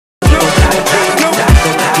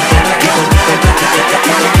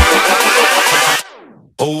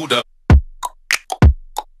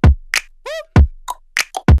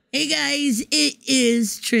Guys, it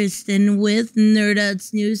is Tristan with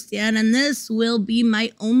Nerdouts Newsstand, and this will be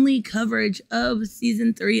my only coverage of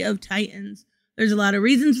Season 3 of Titans. There's a lot of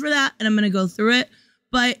reasons for that, and I'm going to go through it.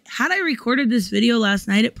 But had I recorded this video last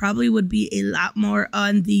night, it probably would be a lot more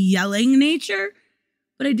on the yelling nature.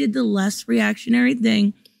 But I did the less reactionary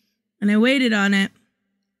thing, and I waited on it.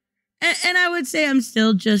 And I would say I'm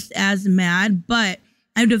still just as mad, but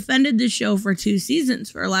I've defended the show for 2 seasons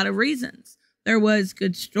for a lot of reasons. There was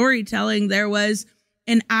good storytelling. There was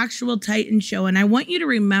an actual Titan show. And I want you to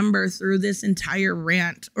remember through this entire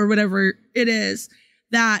rant or whatever it is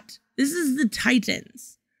that this is the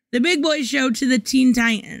Titans, the big boy show to the Teen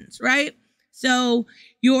Titans, right? So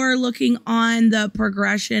you're looking on the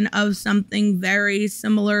progression of something very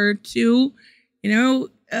similar to,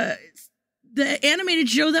 the animated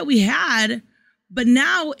show that we had, but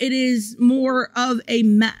now it is more of a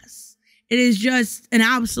mess. It is just an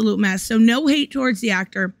absolute mess. So no hate towards the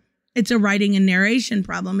actor. It's a writing and narration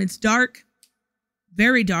problem. It's dark,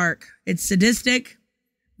 very dark. It's sadistic,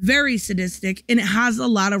 very sadistic, and it has a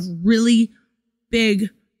lot of really big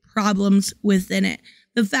problems within it.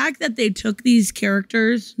 The fact that they took these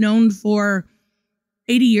characters known for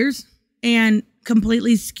 80 years and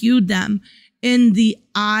completely skewed them in the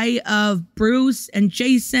eye of Bruce and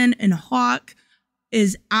Jason and Hawk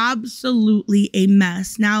is absolutely a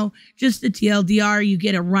mess. Now, just the TLDR, you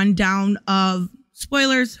get a rundown of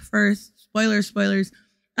spoilers first. Spoilers.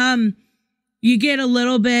 You get a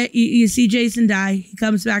little bit, you see Jason die. He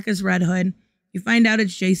comes back as Red Hood. You find out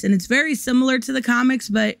it's Jason. It's very similar to the comics,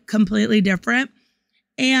 but completely different.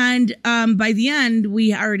 And by the end,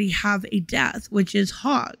 we already have a death, which is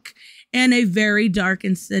Hawk, in a very dark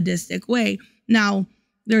and sadistic way. Now,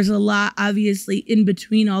 there's a lot, obviously, in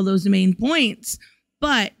between all those main points,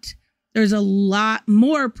 but there's a lot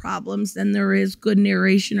more problems than there is good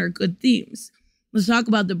narration or good themes. Let's talk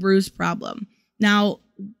about the Bruce problem. Now,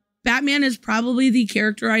 Batman is probably the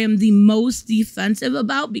character I am the most defensive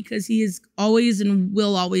about because he is always and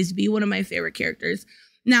will always be one of my favorite characters.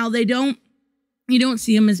 Now, you don't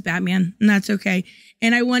see him as Batman, and that's okay.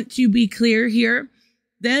 And I want to be clear here.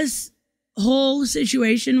 This whole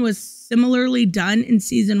situation was similarly done in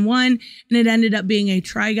season 1, and it ended up being a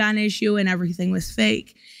Trigon issue and everything was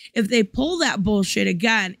fake. If they pull that bullshit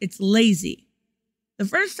again, it's lazy. The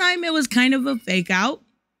first time it was kind of a fake out,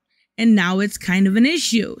 and now it's kind of an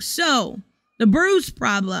issue. So the Bruce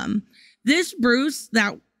problem, this Bruce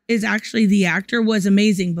that is actually the actor was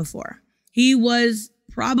amazing before. He was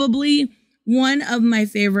probably one of my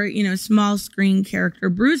favorite, small screen character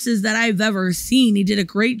Bruces that I've ever seen. He did a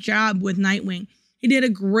great job with Nightwing. He did a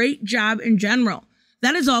great job in general.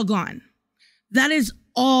 That is all gone. That is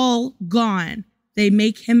all gone. They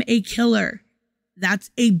make him a killer.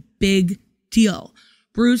 That's a big deal.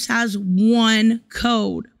 Bruce has one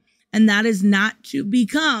code, and that is not to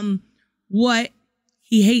become what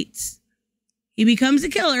he hates. He becomes a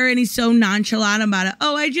killer, and he's so nonchalant about it.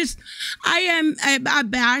 Oh, I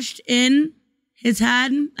bashed in his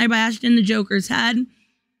head. I bashed in the Joker's head.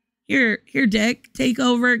 Here, Dick, take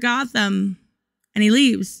over Gotham. And he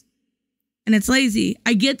leaves. And it's lazy.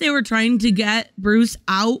 I get they were trying to get Bruce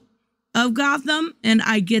out of Gotham, and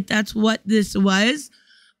I get that's what this was.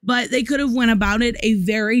 But they could have went about it a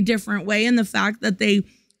very different way. And the fact that they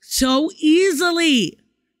so easily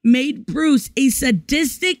made Bruce a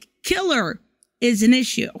sadistic killer is an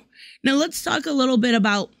issue. Now, let's talk a little bit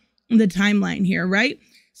about the timeline here, right?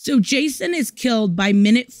 So Jason is killed by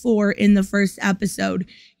minute 4 in the first episode.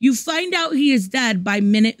 You find out he is dead by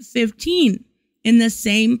minute 15 in the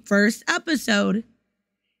same first episode.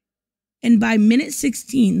 And by minute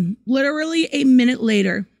 16, literally a minute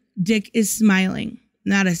later, Dick is smiling.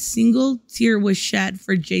 Not a single tear was shed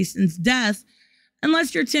for Jason's death,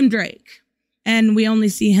 unless you're Tim Drake. And we only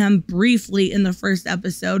see him briefly in the first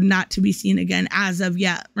episode, not to be seen again as of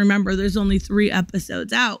yet. Remember, there's only 3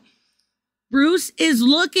 episodes out. Bruce is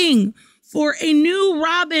looking for a new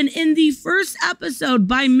Robin in the first episode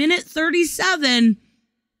by minute 37.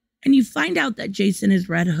 And you find out that Jason is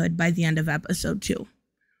Red Hood by the end of episode 2.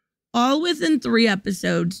 All within 3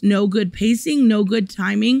 episodes. No good pacing, no good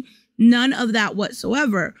timing, none of that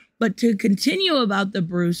whatsoever. But to continue about the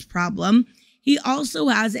Bruce problem, he also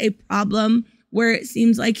has a problem where it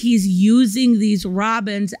seems like he's using these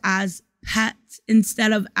Robins as pets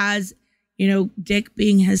instead of as, Dick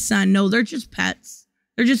being his son. No, they're just pets.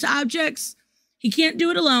 They're just objects. He can't do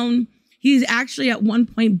it alone. He's actually at one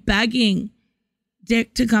point begging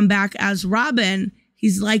Dick to come back as Robin.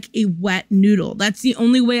 He's like a wet noodle. That's the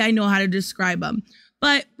only way I know how to describe him.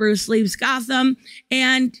 But Bruce leaves Gotham,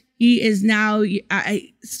 and he is now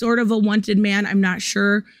sort of a wanted man. I'm not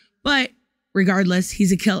sure. But regardless,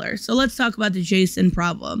 he's a killer. So let's talk about the Jason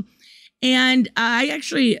problem. And I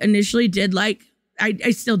actually initially did like,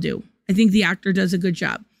 I still do. I think the actor does a good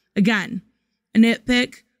job. Again, a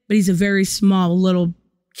nitpick, but he's a very small little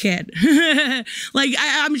kid. Like,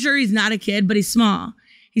 I'm sure he's not a kid, but he's small.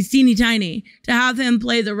 He's teeny tiny. To have him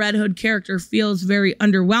play the Red Hood character feels very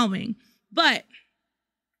underwhelming. But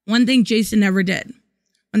one thing Jason never did,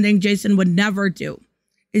 one thing Jason would never do,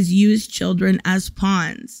 is use children as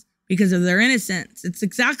pawns because of their innocence. It's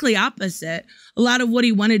exactly opposite. A lot of what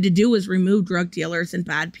he wanted to do was remove drug dealers and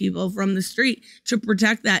bad people from the street to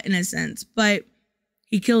protect that innocence. But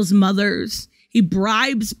he kills mothers. He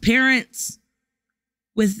bribes parents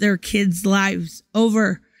with their kids' lives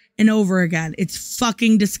over and over again. It's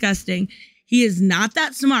fucking disgusting. He is not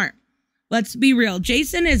that smart. Let's be real.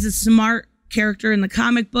 Jason is a smart character in the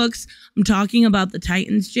comic books. I'm talking about the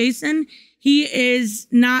Titans Jason. He is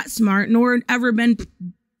not smart, nor ever been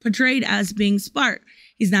portrayed as being smart.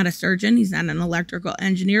 He's not a surgeon. He's not an electrical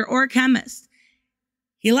engineer or a chemist.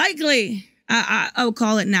 He likely, I'll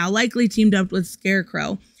call it now, likely teamed up with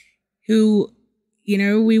Scarecrow, who, you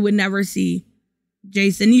know, we would never see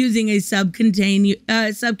Jason using a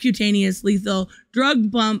subcutaneous lethal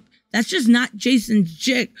drug bump. That's just not Jason's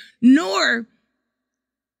jig. Nor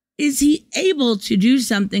is he able to do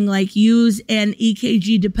something like use an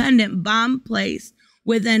EKG-dependent bomb placed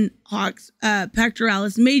within Hawk's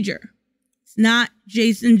pectoralis major. It's not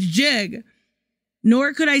Jason's jig.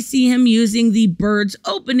 Nor could I see him using the Bird's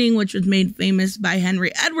opening, which was made famous by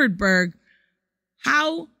Henry Edward Berg.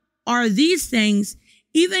 How are these things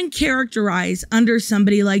even characterized under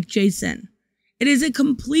somebody like Jason? It is a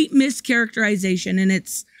complete mischaracterization, and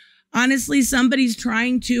it's honestly somebody's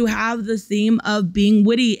trying to have the theme of being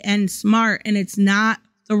witty and smart, and it's not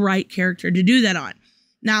the right character to do that on.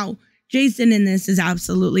 Now, Jason in this is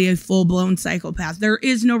absolutely a full-blown psychopath. There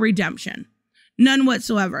is no redemption. None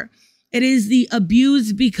whatsoever. It is the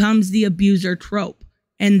abused becomes the abuser trope.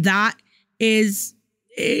 And that is,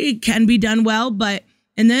 it can be done well, but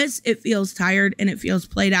in this, it feels tired and it feels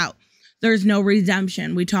played out. There's no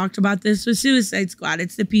redemption. We talked about this with Suicide Squad.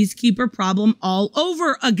 It's the Peacekeeper problem all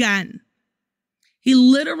over again. He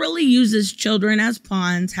literally uses children as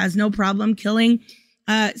pawns, has no problem killing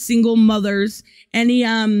single mothers. And he,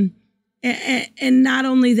 and not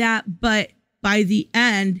only that, but by the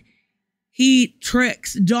end, he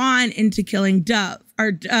tricks Dawn into killing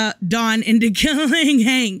Dawn into killing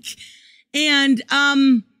Hank. And,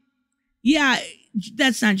 yeah,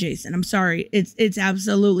 that's not Jason. I'm sorry. It's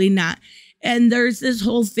absolutely not. And there's this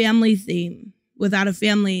whole family theme without a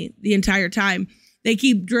family the entire time. They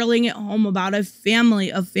keep drilling it home about a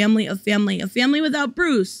family without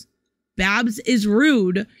Bruce. Babs is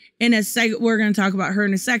rude in a second. We're going to talk about her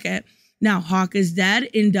in a second. Now, Hawk is dead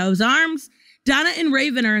in Dove's arms. Donna and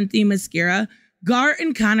Raven are in Themyscira. Gar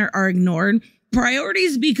and Connor are ignored.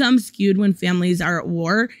 Priorities become skewed when families are at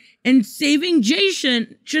war. And saving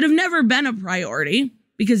Jason should have never been a priority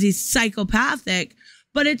because he's psychopathic.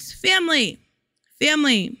 But it's family.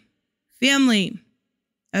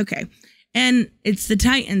 Okay. And it's the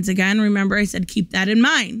Titans again. Remember, I said keep that in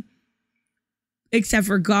mind. Except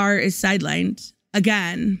for Gar is sidelined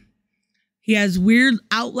again. He has weird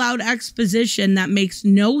out loud exposition that makes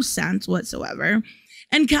no sense whatsoever.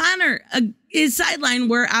 And Connor is sidelined,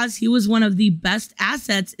 whereas he was one of the best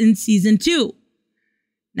assets in season 2.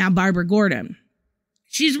 Now, Barbara Gordon.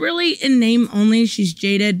 She's really in name only. She's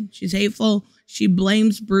jaded. She's hateful. She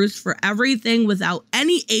blames Bruce for everything without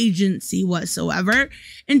any agency whatsoever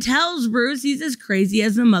and tells Bruce he's as crazy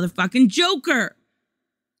as the motherfucking Joker.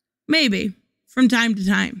 Maybe from time to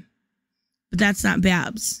time. But that's not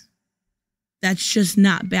Babs. That's just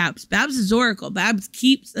not Babs. Babs is Oracle. Babs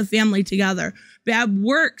keeps the family together. Babs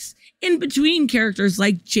works in between characters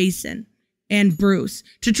like Jason and Bruce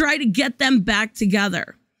to try to get them back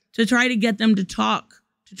together, to try to get them to talk,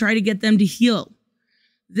 to try to get them to heal.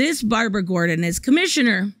 This Barbara Gordon is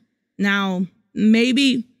commissioner. Now,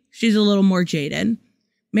 maybe she's a little more jaded.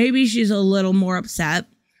 Maybe she's a little more upset.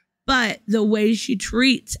 But the way she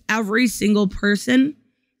treats every single person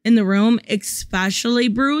in the room, especially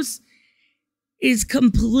Bruce, is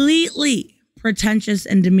completely pretentious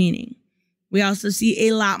and demeaning. We also see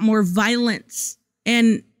a lot more violence.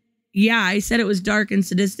 And yeah, I said it was dark and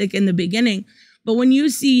sadistic in the beginning, but when you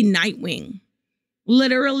see Nightwing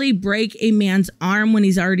literally break a man's arm when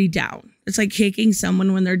he's already down, it's like kicking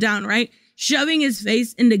someone when they're down, right? Shoving his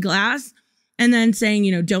face into glass and then saying,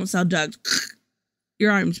 you know, don't sell drugs.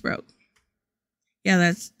 Your arm's broke.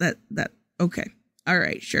 Yeah, that. Okay. All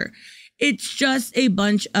right, sure. It's just a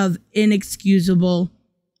bunch of inexcusable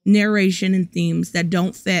narration and themes that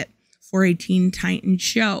don't fit for a Teen Titans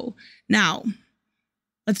show. Now,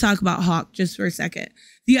 let's talk about Hawk just for a second.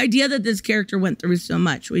 The idea that this character went through so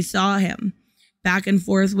much. We saw him back and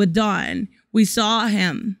forth with Dawn. We saw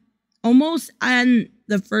him almost on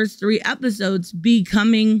the first 3 episodes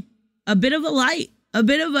becoming a bit of a light, a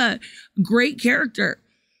bit of a great character.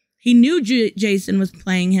 He knew Jason was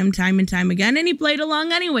playing him time and time again, and he played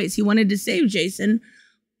along anyways. He wanted to save Jason,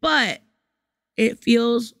 but it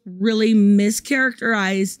feels really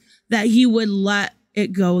mischaracterized that he would let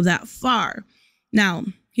it go that far. Now,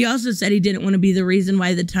 he also said he didn't want to be the reason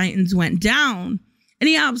why the Titans went down, and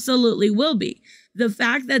he absolutely will be. The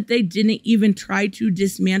fact that they didn't even try to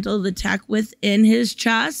dismantle the tech within his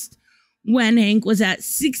chest when Hank was at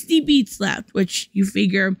 60 beats left, which you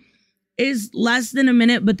figure is less than a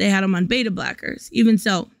minute, but they had him on beta blockers. Even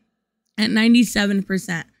so, at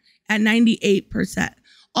 97%, at 98%,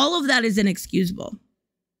 all of that is inexcusable.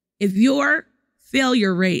 If your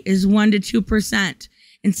failure rate is 1 to 2%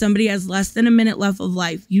 and somebody has less than a minute left of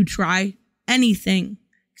life, you try anything,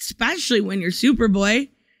 especially when you're Superboy.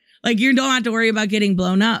 Like, you don't have to worry about getting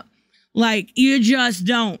blown up. Like, you just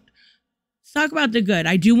don't. Let's talk about the good.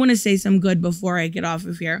 I do want to say some good before I get off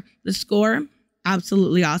of here. The score,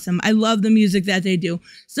 absolutely awesome. I love the music that they do.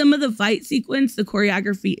 Some of the fight sequence, the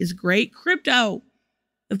choreography is great. Krypto,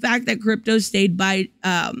 the fact that Krypto stayed by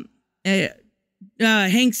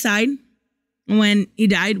Hank's side when he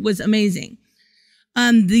died was amazing.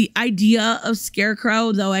 The idea of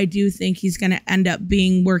Scarecrow, though I do think he's going to end up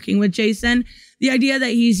working with Jason, the idea that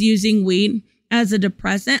he's using weed as a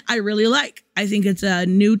depressant, I really like. I think it's a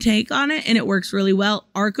new take on it, and it works really well.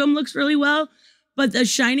 Arkham looks really well, but the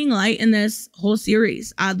shining light in this whole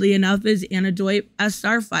series, oddly enough, is Anna Doip as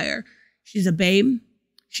Starfire. She's a babe.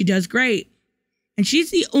 She does great. And she's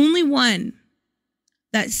the only one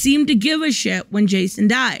that seemed to give a shit when Jason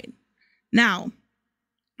died. Now,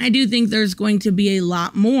 I do think there's going to be a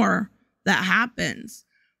lot more that happens,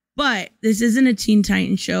 but this isn't a Teen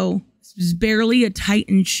Titans show. It's barely a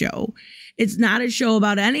Titans show. It's not a show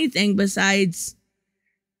about anything besides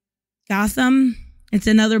Gotham. It's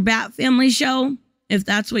another Bat Family show, if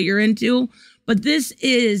that's what you're into. But this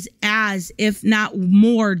is as, if not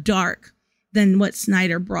more dark than what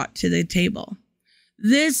Snyder brought to the table.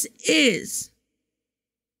 This is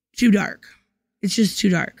too dark. It's just too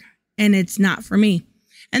dark. And it's not for me.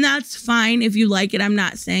 And that's fine if you like it. I'm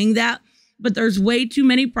not saying that. But there's way too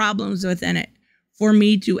many problems within it for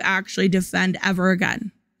me to actually defend ever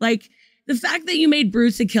again. Like, the fact that you made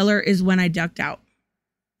Bruce a killer is when I ducked out.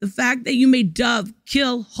 The fact that you made Dove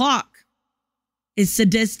kill Hawk is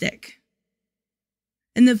sadistic.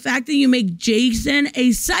 And the fact that you make Jason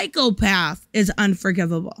a psychopath is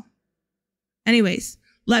unforgivable. Anyways,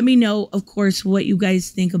 let me know, of course, what you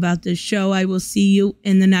guys think about this show. I will see you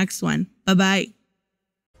in the next one. Bye-bye.